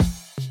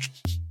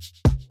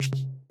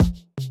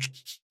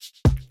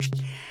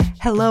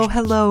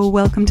Hello.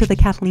 Welcome to the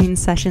Kathleen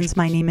Sessions.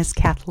 My name is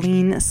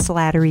Kathleen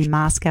Slattery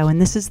Moscow, and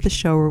this is the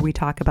show where we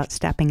talk about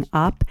stepping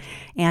up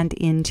and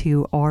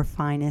into our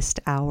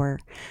finest hour.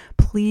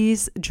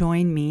 Please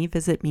join me.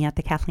 Visit me at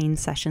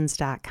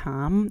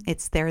theKathleenSessions.com.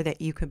 It's there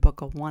that you could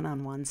book a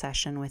one-on-one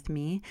session with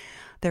me.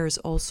 There's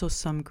also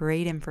some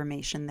great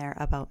information there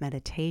about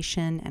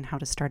meditation and how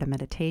to start a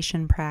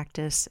meditation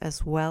practice,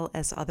 as well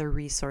as other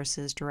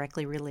resources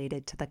directly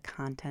related to the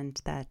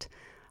content that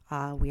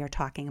we are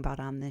talking about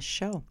on this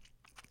show.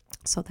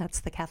 So that's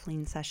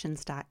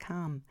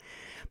theKathleenSessions.com.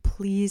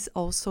 Please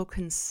also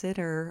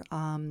consider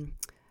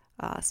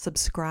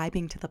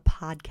subscribing to the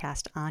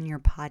podcast on your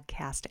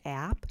podcast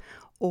app,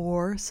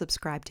 or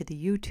subscribe to the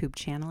YouTube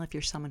channel if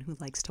you're someone who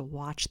likes to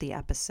watch the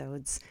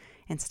episodes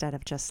instead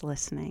of just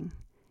listening.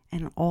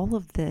 And all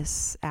of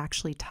this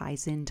actually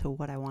ties into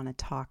what I want to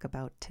talk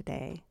about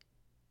today.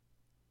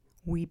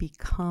 We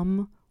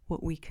become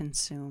what we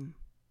consume.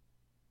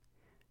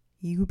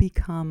 You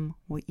become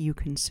what you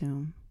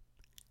consume.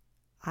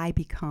 I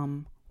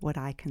become what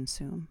I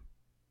consume.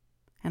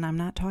 And I'm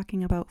not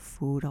talking about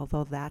food,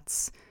 although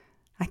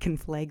I can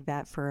flag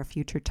that for a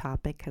future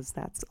topic because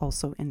that's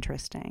also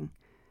interesting.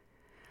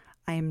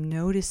 I am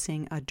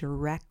noticing a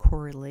direct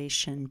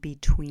correlation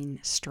between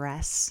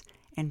stress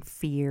and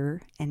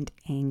fear and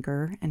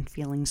anger and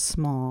feeling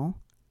small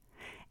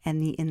and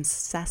the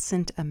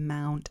incessant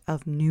amount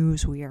of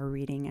news we are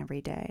reading every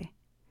day,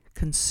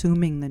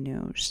 consuming the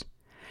news.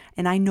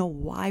 And I know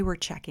why we're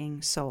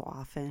checking so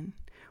often.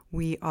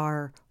 We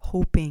are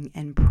hoping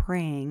and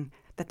praying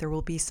that there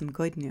will be some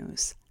good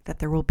news, that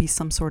there will be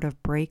some sort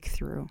of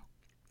breakthrough.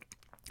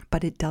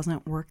 But it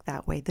doesn't work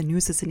that way. The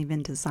news isn't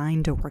even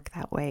designed to work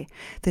that way.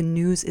 The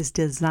news is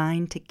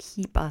designed to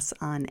keep us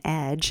on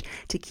edge,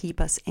 to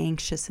keep us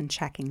anxious and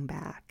checking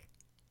back.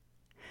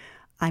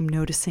 I'm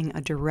noticing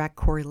a direct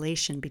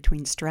correlation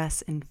between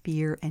stress and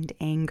fear and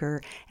anger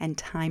and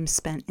time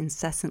spent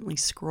incessantly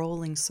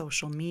scrolling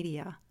social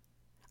media.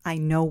 I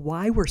know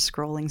why we're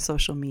scrolling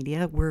social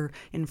media. We're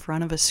in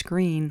front of a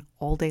screen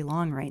all day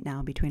long right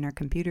now between our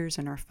computers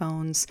and our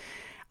phones,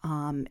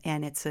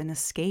 and it's an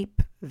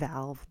escape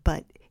valve,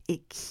 but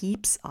it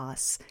keeps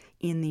us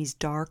in these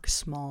dark,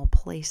 small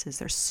places.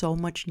 There's so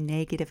much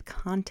negative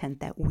content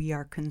that we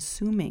are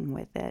consuming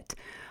with it.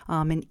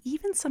 And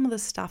even some of the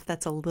stuff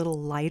that's a little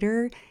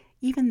lighter,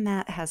 even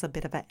that has a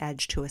bit of an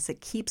edge to us.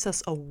 It keeps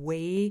us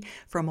away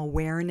from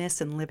awareness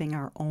and living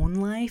our own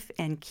life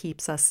and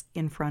keeps us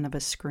in front of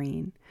a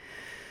screen.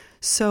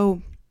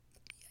 So,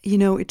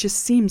 it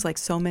just seems like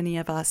so many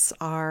of us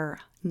are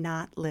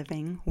not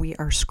living. We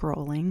are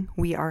scrolling.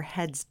 We are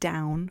heads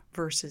down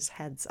versus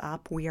heads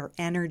up. We are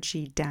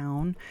energy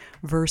down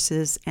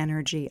versus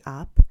energy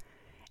up.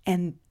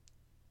 And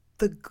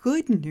the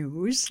good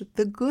news,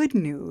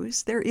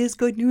 there is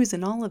good news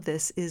in all of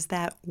this, is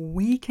that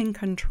we can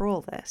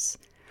control this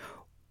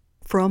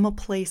from a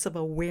place of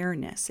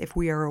awareness. If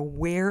we are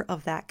aware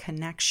of that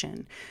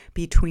connection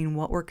between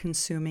what we're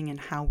consuming and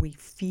how we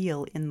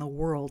feel in the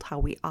world, how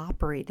we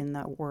operate in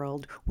that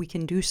world, we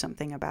can do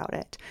something about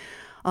it.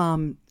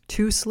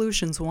 Two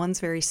solutions.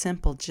 One's very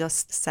simple.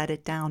 Just set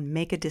it down.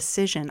 Make a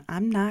decision.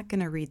 I'm not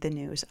going to read the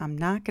news. I'm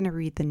not going to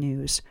read the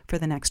news for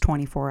the next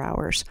 24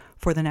 hours,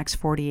 for the next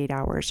 48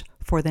 hours,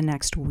 for the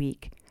next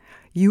week.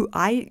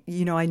 I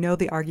know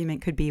the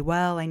argument could be,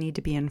 well, I need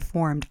to be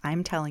informed.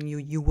 I'm telling you,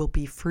 you will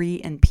be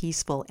free and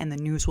peaceful, and the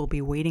news will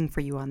be waiting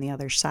for you on the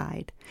other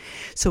side.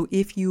 So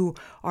if you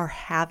are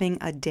having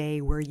a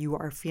day where you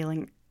are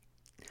feeling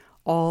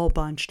all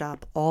bunched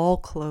up, all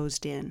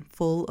closed in,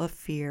 full of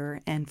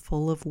fear and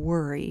full of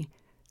worry,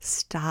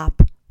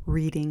 stop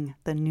reading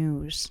the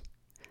news.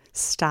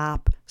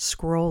 Stop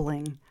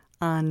scrolling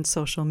on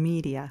social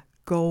media.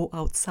 Go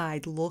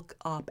outside, look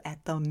up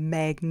at the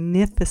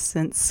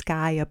magnificent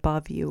sky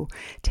above you.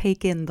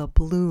 Take in the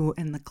blue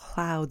and the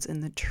clouds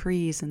and the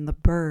trees and the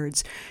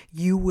birds.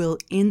 You will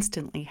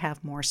instantly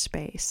have more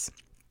space.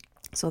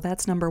 So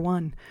that's number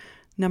one.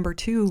 Number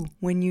two,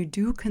 when you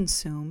do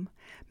consume,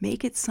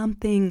 make it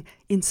something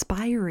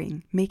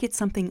inspiring. Make it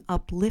something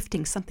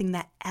uplifting, something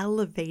that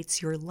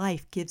elevates your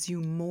life, gives you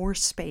more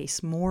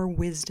space, more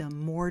wisdom,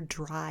 more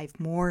drive,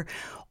 more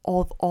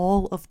of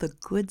all of the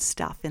good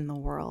stuff in the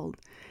world.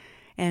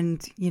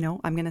 And,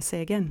 I'm going to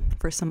say again,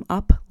 for some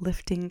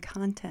uplifting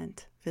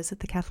content, visit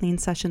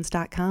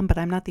theKathleenSessions.com. But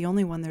I'm not the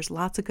only one. There's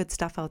lots of good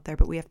stuff out there,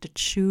 but we have to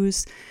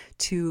choose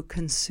to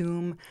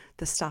consume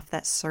the stuff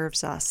that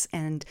serves us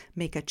and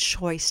make a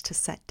choice to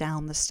set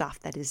down the stuff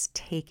that is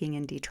taking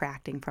and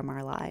detracting from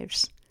our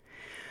lives.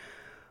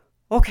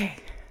 Okay,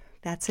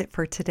 that's it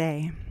for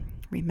today.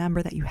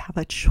 Remember that you have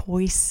a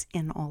choice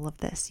in all of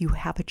this. You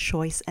have a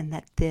choice, and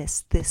that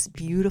this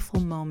beautiful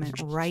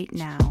moment right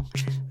now,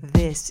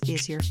 this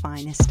is your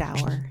finest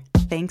hour.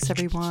 Thanks,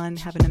 everyone.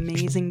 Have an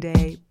amazing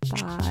day.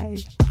 Bye.